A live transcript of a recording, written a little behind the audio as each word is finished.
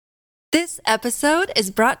This episode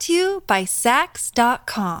is brought to you by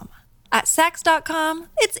Sax.com. At Sax.com,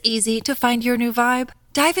 it's easy to find your new vibe.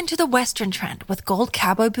 Dive into the Western trend with gold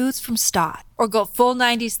cowboy boots from Stott, or go full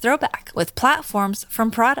 90s throwback with platforms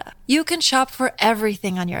from Prada. You can shop for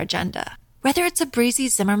everything on your agenda, whether it's a breezy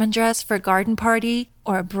Zimmermann dress for a garden party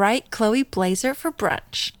or a bright Chloe blazer for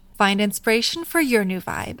brunch. Find inspiration for your new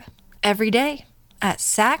vibe every day at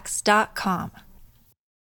Sax.com.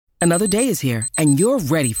 Another day is here, and you're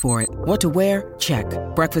ready for it. What to wear? Check.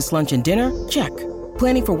 Breakfast, lunch, and dinner? Check.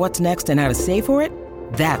 Planning for what's next and how to save for it?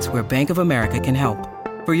 That's where Bank of America can help.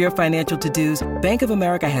 For your financial to-dos, Bank of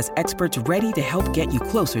America has experts ready to help get you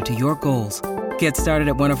closer to your goals. Get started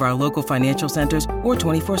at one of our local financial centers or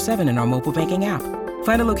 24/7 in our mobile banking app.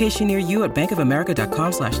 Find a location near you at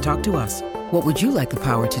bankofamerica.com/talktous. What would you like the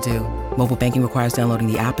power to do? Mobile banking requires downloading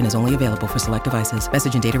the app and is only available for select devices.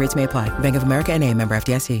 Message and data rates may apply. Bank of America N.A., member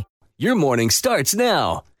FDIC. Your morning starts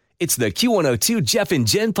now. It's the Q102 Jeff and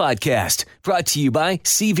Jen podcast, brought to you by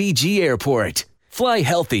CVG Airport. Fly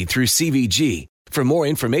healthy through CVG. For more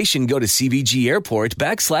information, go to CVG Airport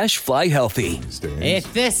 /fly healthy.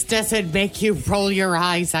 If this doesn't make you roll your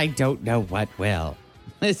eyes, I don't know what will.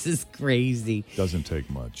 This is crazy. Doesn't take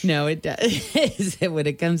much. No, it does. When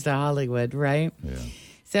it comes to Hollywood, right? Yeah.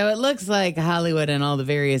 So it looks like Hollywood and all the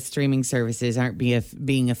various streaming services aren't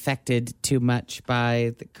being affected too much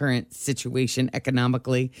by the current situation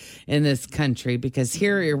economically in this country, because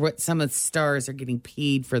here are what some of the stars are getting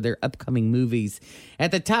paid for their upcoming movies.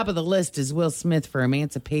 At the top of the list is Will Smith for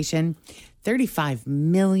Emancipation, $35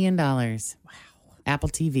 million. Wow. Apple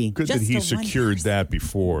TV. Good that he secured that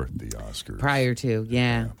before the Oscars. Prior to,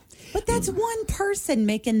 yeah. But that's one person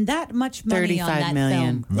making that much money on that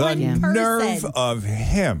million. film. The One nerve person. of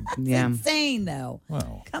him. That's insane, though.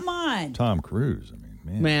 Well, come on. Tom Cruise. I mean,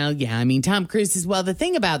 man. Well, yeah. I mean, Tom Cruise is, well, the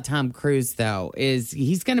thing about Tom Cruise, though, is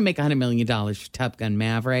he's going to make $100 million for Top Gun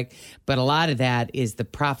Maverick. But a lot of that is the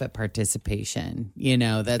profit participation. You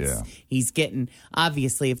know, he's getting,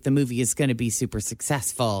 obviously, if the movie is going to be super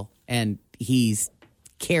successful and he's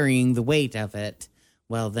carrying the weight of it,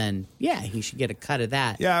 well, then, yeah, he should get a cut of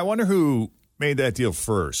that. Yeah, I wonder who made that deal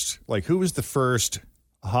first. Like, who was the first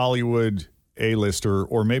Hollywood A-lister,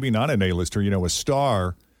 or maybe not an A-lister, a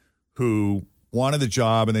star who wanted the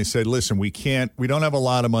job and they said, listen, we don't have a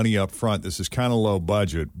lot of money up front. This is kind of low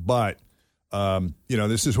budget, but,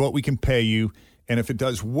 this is what we can pay you. And if it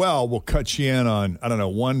does well, we'll cut you in on,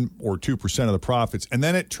 1 or 2% of the profits. And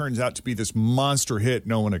then it turns out to be this monster hit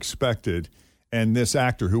no one expected. And this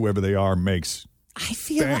actor, whoever they are, makes... I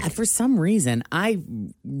feel like, for some reason, I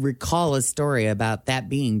recall a story about that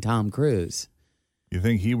being Tom Cruise. You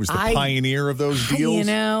think he was the pioneer of those deals?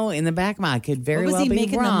 In the back of my, I could very well be wrong. What was he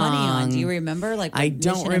making the money on? Do you remember? I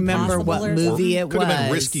don't remember what movie it was. Could have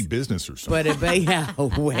been Risky Business or something.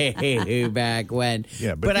 But way back when.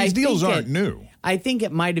 Yeah, but these deals aren't new. I think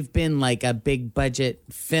it might have been like a big budget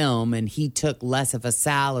film, and he took less of a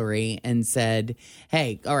salary and said,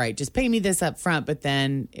 hey, all right, just pay me this up front, but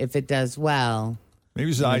then if it does well... Maybe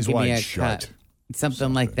his eyes wide shut.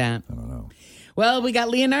 Something like that. I don't know. Well, we got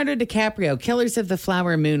Leonardo DiCaprio, Killers of the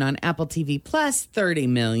Flower Moon on Apple TV Plus, $30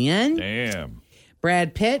 million. Damn.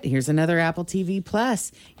 Brad Pitt, here's another Apple TV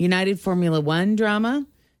Plus. United Formula One drama,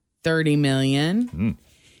 $30 million.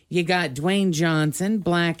 You got Dwayne Johnson,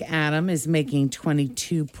 Black Adam is making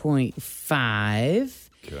 $22.5.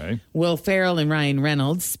 Okay. Will Ferrell and Ryan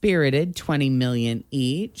Reynolds, Spirited, $20 million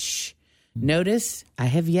each. Notice, I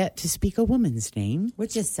have yet to speak a woman's name.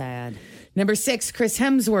 Which is sad. Number 6, Chris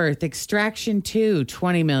Hemsworth, Extraction 2,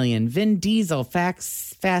 $20 million. Vin Diesel,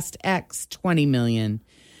 Fast X, $20 million.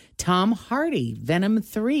 Tom Hardy, Venom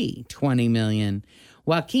 3, $20 million.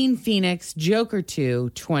 Joaquin Phoenix, Joker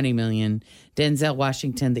 2, $20 million. Denzel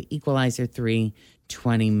Washington, The Equalizer 3,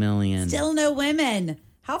 $20 million. Still no women.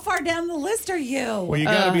 How far down the list are you? Well, you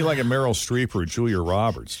got to be like a Meryl Streep or a Julia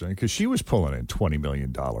Roberts, because she was pulling in $20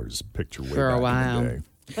 million picture way for a while. In the day.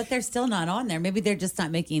 But they're still not on there. Maybe they're just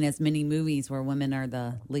not making as many movies where women are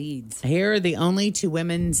the leads. Here are the only 2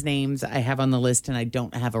 women's names I have on the list, and I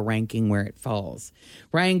don't have a ranking where it falls.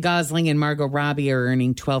 Ryan Gosling and Margot Robbie are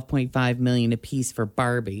earning $12.5 million apiece for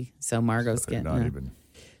Barbie. So Margot's getting not even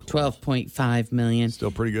 $12.5 million.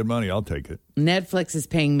 Still pretty good money. I'll take it. Netflix is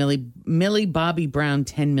paying Millie Bobby Brown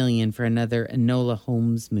 $10 million for another Enola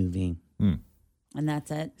Holmes movie. And that's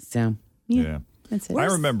it? So, yeah. That's it. I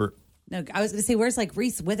remember... No, I was going to say, where's like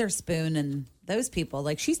Reese Witherspoon and those people?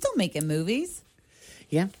 Like, she's still making movies.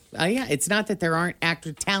 Yeah. Yeah. It's not that there aren't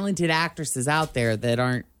talented actresses out there that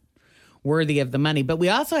aren't worthy of the money. But we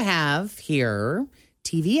also have here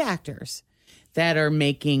TV actors that are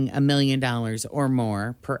making $1 million or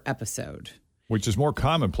more per episode. Which is more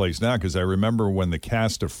commonplace now because I remember when the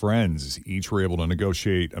cast of Friends each were able to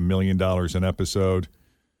negotiate $1 million an episode.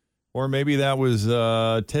 Or maybe that was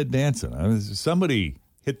Ted Danson. Somebody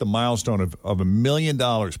hit the milestone of $1 million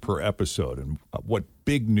per episode. And what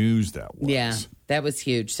big news that was. Yeah, that was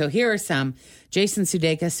huge. So here are some. Jason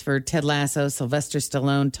Sudeikis for Ted Lasso, Sylvester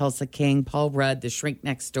Stallone, Tulsa King, Paul Rudd, The Shrink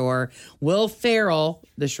Next Door, Will Ferrell,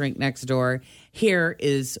 The Shrink Next Door. Here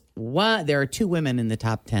is one. There are 2 women in the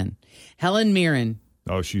top 10. Helen Mirren.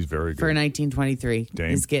 Oh, she's very good. For 1923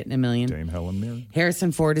 is getting $1 million. Dame Helen Mirren.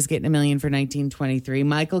 Harrison Ford is getting $1 million for 1923.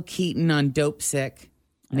 Michael Keaton on Dope Sick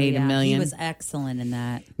made $1 million. He was excellent in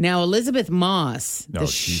that. Now Elizabeth Moss, The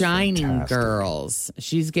Shining fantastic. Girls,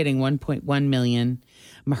 she's getting $1.1 million.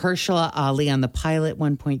 Mahershala Ali on The Pilot,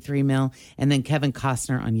 $1.3 million, and then Kevin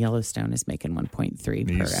Costner on Yellowstone is making $1.3 per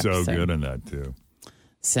episode. He's so good in that too.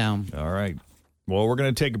 So, all right. Well, we're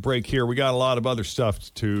going to take a break here. We got a lot of other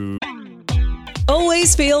stuff to.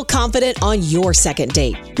 Always feel confident on your second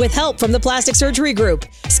date. With help from the Plastic Surgery Group.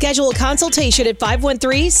 Schedule a consultation at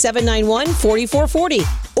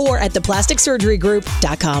 513-791-4440 or at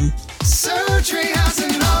theplasticsurgerygroup.com. Surgery has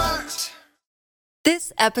an art.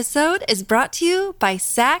 This episode is brought to you by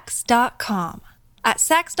Sax.com. At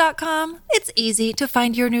Sax.com, it's easy to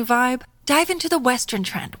find your new vibe. Dive into the Western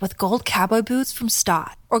trend with gold cowboy boots from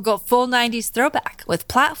Stott, or go full 90s throwback with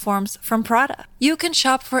platforms from Prada. You can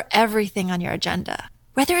shop for everything on your agenda,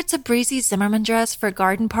 whether it's a breezy Zimmermann dress for a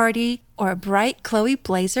garden party or a bright Chloe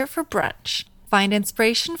blazer for brunch. Find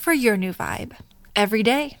inspiration for your new vibe every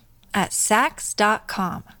day at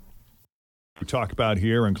Sax.com. We talk about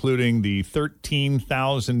here, including the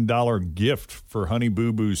 $13,000 gift for Honey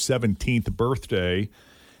Boo Boo's 17th birthday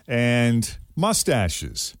and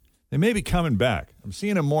mustaches. They may be coming back. I'm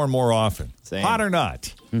seeing them more and more often. Same. Hot or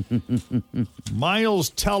not.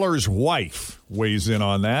 Miles Teller's wife weighs in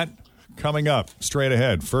on that. Coming up straight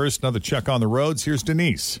ahead. First, another check on the roads. Here's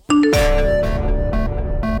Denise.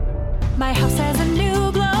 My house has a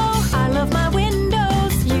new glow. I love my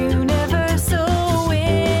windows. Universal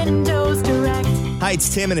Windows Direct. Hi,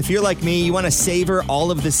 it's Tim, and if you're like me, you want to savor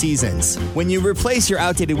all of the seasons. When you replace your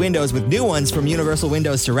outdated windows with new ones from Universal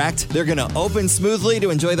Windows Direct, they're going to open smoothly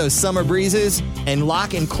to enjoy those summer breezes and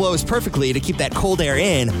lock and close perfectly to keep that cold air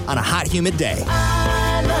in on a hot, humid day.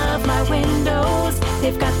 I love my windows.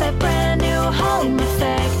 They've got that brand new home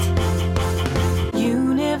effect.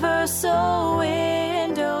 Universal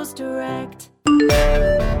Windows Direct.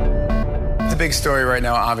 The big story right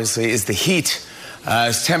now, obviously, is the heat.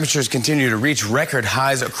 As temperatures continue to reach record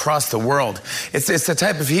highs across the world. It's the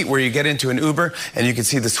type of heat where you get into an Uber and you can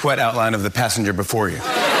see the sweat outline of the passenger before you.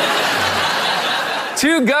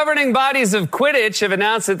 2 governing bodies of Quidditch have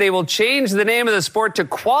announced that they will change the name of the sport to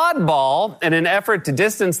quad ball in an effort to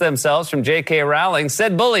distance themselves from J.K. Rowling.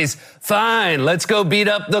 Said bullies, fine, let's go beat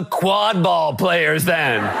up the quad ball players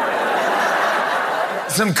then.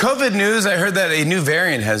 Some COVID news, I heard that a new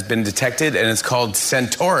variant has been detected and it's called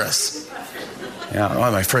Centaurus. Yeah,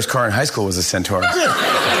 well, my first car in high school was a Centaurus.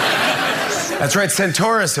 That's right,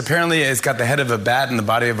 Centaurus. Apparently, it's got the head of a bat and the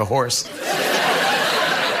body of a horse.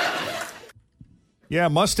 Yeah,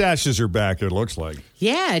 mustaches are back, it looks like.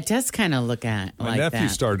 yeah, it does kind of look at My like nephew that.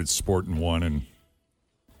 started sporting one, and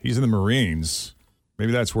he's in the Marines.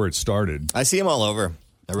 Maybe that's where it started. I see them all over.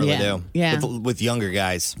 I really Yeah, do. yeah. With younger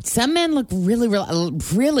guys. Some men look really, really,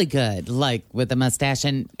 really good, like with a mustache,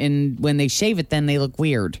 and when they shave it, then they look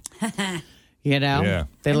weird. You know, Yeah.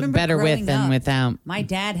 they I look remember better with growing than up, without. My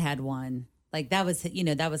dad had one. Like that was,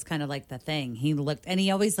 that was kind of like the thing. He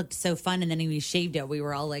always looked so fun, and then when he shaved it, we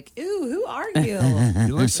were all like, "Ooh, who are you?"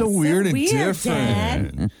 You look so weird and weird,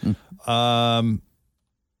 different.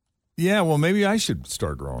 Yeah, well, maybe I should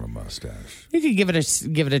start growing a mustache. You could give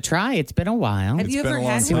it a try. It's been a while. Have you been ever a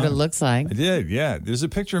long had See what it one? looks like. I did, yeah. There's a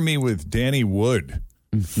picture of me with Danny Wood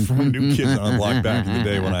from New Kids on the Block back in the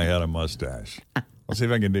day when I had a mustache. I'll see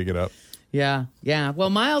if I can dig it up. Yeah, yeah. Well,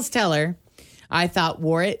 Miles Teller, I thought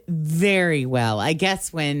wore it very well. I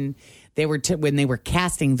guess when they were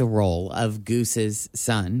casting the role of Goose's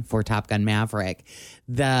son for Top Gun Maverick,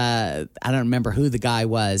 I don't remember who the guy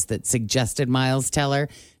was that suggested Miles Teller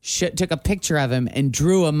took a picture of him and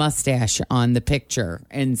drew a mustache on the picture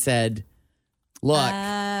and said, "Look."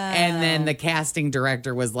 And then the casting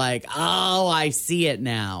director was like, "Oh, I see it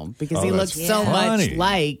now," because he looks that's so funny. much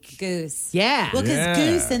like Goose. Yeah. Well, because Yeah.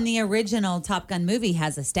 Goose in the original Top Gun movie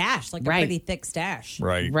has a stash, like a Right. pretty thick stash.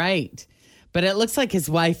 Right. Right. But it looks like his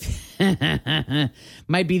wife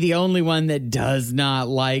might be the only one that does not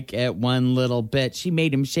like it one little bit. She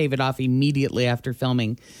made him shave it off immediately after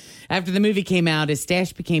filming. After the movie came out, his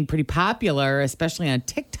stash became pretty popular, especially on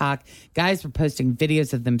TikTok. Guys were posting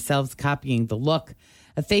videos of themselves copying the look.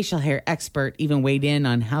 A facial hair expert even weighed in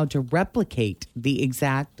on how to replicate the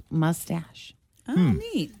exact mustache. Oh,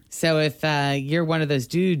 neat. So if you're one of those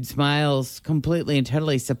dudes, Miles completely and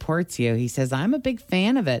totally supports you. He says, I'm a big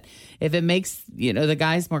fan of it. If it makes, the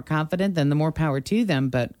guys more confident, then the more power to them.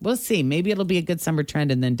 But we'll see. Maybe it'll be a good summer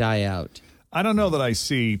trend and then die out. I don't know that I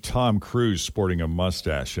see Tom Cruise sporting a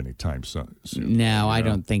mustache anytime soon. No, I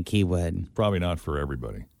don't think he would. Probably not for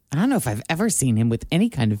everybody. I don't know if I've ever seen him with any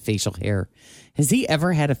kind of facial hair. Has he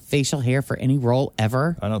ever had a facial hair for any role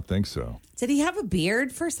ever? I don't think so. Did he have a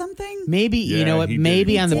beard for something? Maybe, you know what?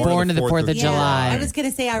 Maybe on the Born of the 4th of July. I was going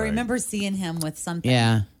to say, I remember seeing him with something.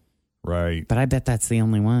 Yeah. Right. But I bet that's the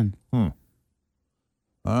only one. I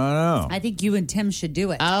don't know. I think you and Tim should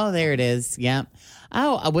do it. Oh, there it is. Yep.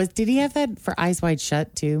 Oh, did he have that for Eyes Wide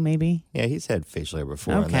Shut too, maybe? Yeah, he's had facial hair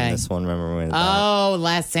before. Okay. And then this one, remember when?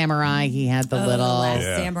 Last Samurai, he had the little. Last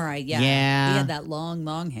Samurai, yeah. Yeah. He had that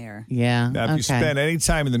long hair. Yeah. Now, if you spend any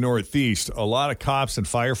time in the Northeast, a lot of cops and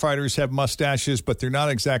firefighters have mustaches, but they're not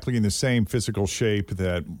exactly in the same physical shape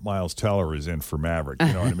that Miles Teller is in for Maverick.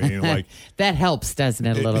 You know what I mean? Like that helps, doesn't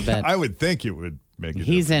it, a little bit? I would think it would make it.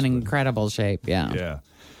 He's in incredible shape, yeah. Yeah.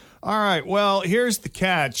 All right. Well, here's the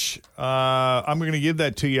catch. I'm going to give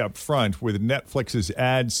that to you up front with Netflix's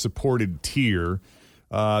ad-supported tier.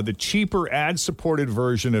 The cheaper ad-supported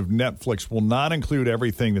version of Netflix will not include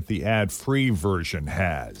everything that the ad-free version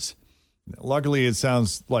has. Luckily, it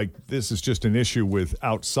sounds like this is just an issue with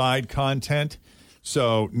outside content.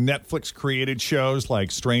 So Netflix-created shows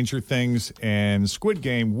like Stranger Things and Squid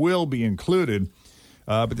Game will be included.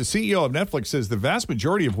 But the CEO of Netflix says the vast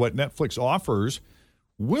majority of what Netflix offers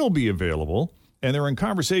will be available, and they're in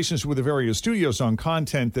conversations with the various studios on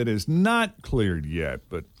content that is not cleared yet,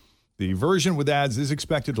 but the version with ads is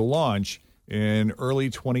expected to launch in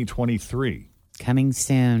early 2023. Coming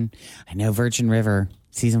soon. I know Virgin River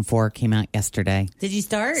season 4 came out yesterday. Did you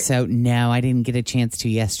start? So no, I didn't get a chance to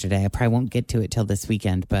yesterday. I probably won't get to it till this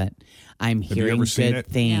weekend, but I'm hearing good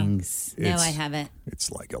things. No, I haven't.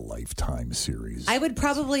 It's like a Lifetime series. I would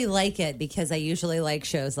probably like it because I usually like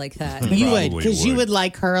shows like that. You would, because you would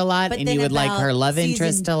like her a lot, and you would like her love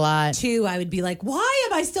interest a lot. 2, I would be like, why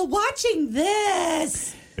am I still watching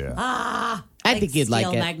this? Yeah. I think you'd like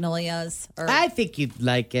Steel it. Magnolias. Or I think you'd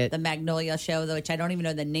like it. The Magnolia show, which I don't even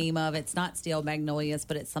know the name of. It's not Steel Magnolias,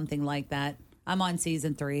 but it's something like that. I'm on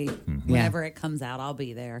season 3. Whenever it comes out, I'll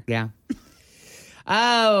be there. Yeah.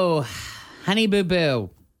 Oh, Honey Boo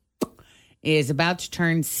Boo is about to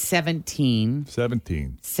turn 17.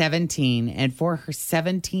 17. And for her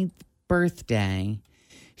 17th birthday,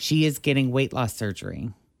 she is getting weight loss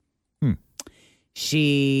surgery.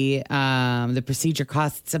 She, the procedure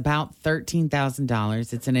costs about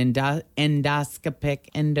 $13,000. It's an endoscopic,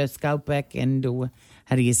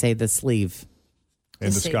 how do you say the sleeve?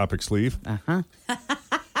 Endoscopic sleeve? Uh-huh.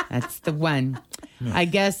 That's the one. I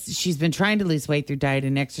guess she's been trying to lose weight through diet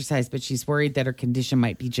and exercise, but she's worried that her condition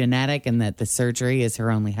might be genetic and that the surgery is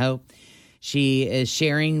her only hope. She is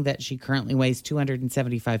sharing that she currently weighs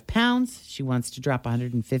 275 pounds. She wants to drop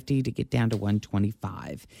 150 to get down to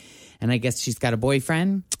 125. And I guess she's got a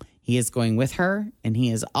boyfriend. He is going with her, and he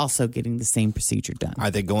is also getting the same procedure done. Are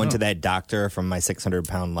they going to that doctor from My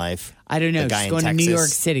 600-Pound Life? I don't know. The guy She's in going to New Texas? York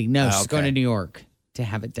City. No, she's going to New York to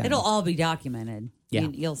have it done. It'll all be documented. Yeah.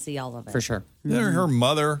 You'll see all of it. For sure. Her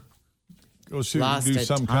mother goes to Lost do a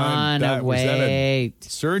some ton kind of of was that a weight.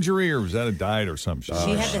 surgery or was that a diet or some shit?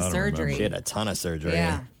 She had the I don't surgery. remember. She had a ton of surgery.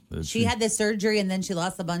 Yeah. Did She had the surgery, and then she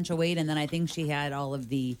lost a bunch of weight, and then I think she had all of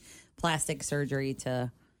the plastic surgery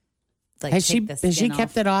to Has she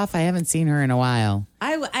kept it off? I haven't seen her in a while.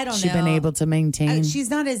 I don't know. Has she been able to maintain? She's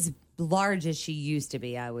not as large as she used to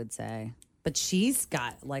be, I would say. But she's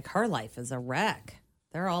got, her life is a wreck.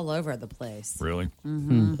 They're all over the place. Really?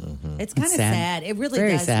 It's kind of sad. sad. It really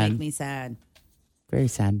Very does sad. make me sad. Very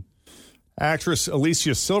sad. Actress Alicia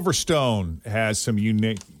Silverstone has some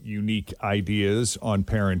unique ideas on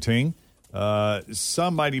parenting.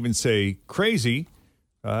 Some might even say crazy,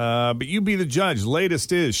 but you be the judge.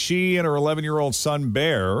 Latest is she and her 11-year-old son,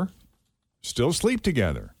 Bear, still sleep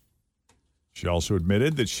together. She also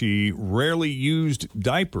admitted that she rarely used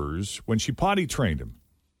diapers when she potty trained him.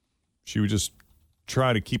 She would just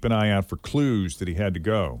try to keep an eye out for clues that he had to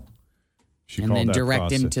go. She And called then that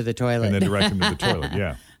direct him process- to the toilet. And then direct him to the toilet,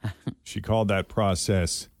 yeah. She called that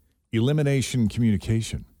process elimination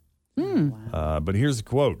communication. But here's the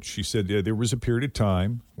quote. She said, there was a period of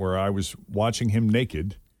time where I was watching him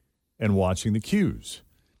naked and watching the cues.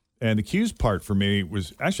 And the cues part for me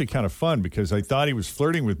was actually kind of fun because I thought he was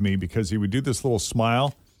flirting with me because he would do this little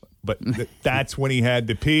smile but that's when he had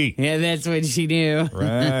to pee. Yeah, that's when she knew.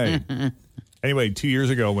 Right. Anyway, 2 years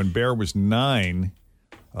ago when Bear was 9,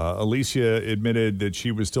 Alicia admitted that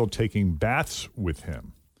she was still taking baths with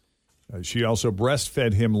him. She also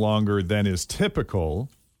breastfed him longer than is typical,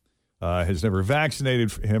 has never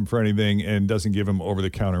vaccinated him for anything, and doesn't give him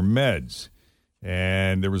over-the-counter meds.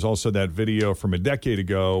 And there was also that video from a decade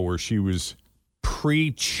ago where she was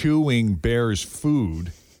pre-chewing Bear's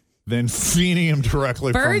food, then feeding him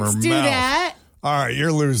directly from her mouth. Birds do that. All right,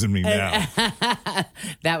 you're losing me now.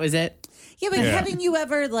 That was it. Yeah, but haven't you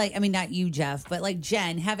ever, like, I mean, not you, Jeff, but like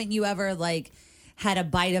Jen, haven't you ever, like, had a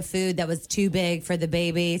bite of food that was too big for the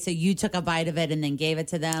baby, so you took a bite of it and then gave it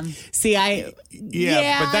to them? See,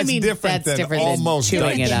 but that's different than almost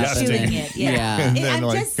chewing it up. Chewing it, yeah. And then, I'm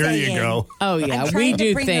like, just here saying. you go. Oh, yeah, I'm we trying to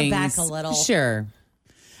do bring things. her back a little. Sure.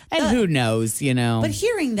 And who knows, you know. But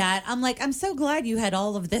hearing that, I'm like, I'm so glad you had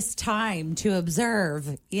all of this time to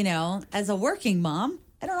observe, you know, as a working mom.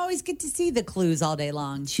 I don't always get to see the clues all day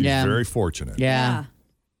long. She's very fortunate. Yeah.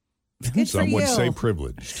 Good Some for you. would say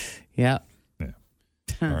privileged. Yeah.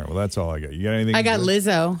 All right, well, that's all I got. You got anything? I got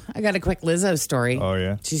Lizzo. I got a quick Lizzo story. Oh,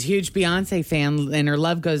 yeah? She's a huge Beyonce fan, and her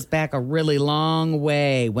love goes back a really long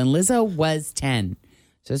way. When Lizzo was 10,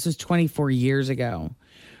 so this was 24 years ago,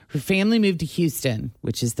 her family moved to Houston,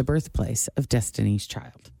 which is the birthplace of Destiny's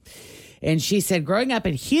Child. And she said, growing up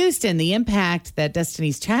in Houston, the impact that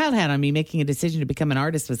Destiny's Child had on me making a decision to become an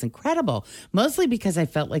artist was incredible, mostly because I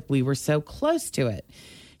felt like we were so close to it.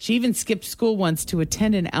 She even skipped school once to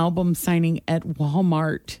attend an album signing at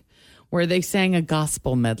Walmart where they sang a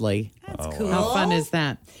gospel medley. That's cool. How fun is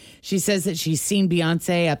that? She says that she's seen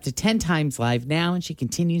Beyonce up to 10 times live now, and she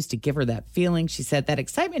continues to give her that feeling. She said that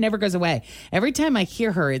excitement never goes away. Every time I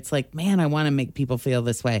hear her, it's like, man, I want to make people feel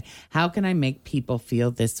this way. How can I make people feel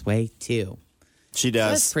this way too? She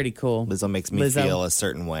does. That's pretty cool. Lizzo makes me feel a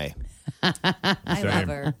certain way. I love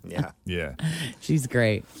her. Yeah. Yeah. She's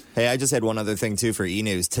great. Hey, I just had one other thing, too, for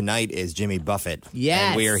E-News. Tonight is Jimmy Buffett. Yes.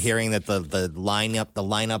 And we are hearing that the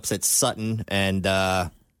lineups at Sutton and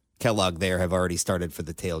Kellogg there have already started for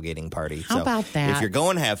the tailgating party. How about that? If you're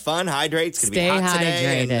going, have fun, hydrate. It's going to be Stay hot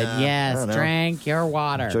today. hydrated. And, Yes. Drink your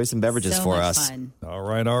water. Enjoy some beverages So for much us. fun. All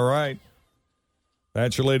right.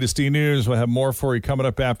 That's your latest E-News. We'll have more for you coming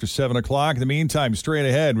up after 7 o'clock. In the meantime, straight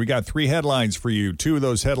ahead, we got 3 headlines for you. 2 of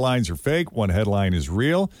those headlines are fake. 1 headline is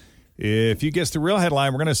real. If you guess the real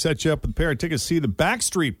headline, we're going to set you up with a pair of tickets to see the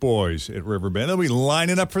Backstreet Boys at Riverbend. They'll be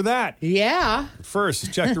lining up for that. Yeah. First,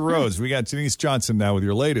 let's check the roads. We got Denise Johnson now with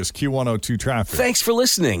your latest Q102 traffic. Thanks for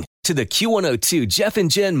listening to the Q102 Jeff and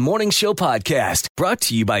Jen Morning Show podcast, brought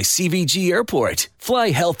to you by CVG Airport. Fly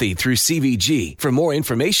healthy through CVG. For more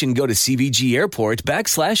information, go to CVG Airport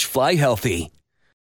 /fly healthy.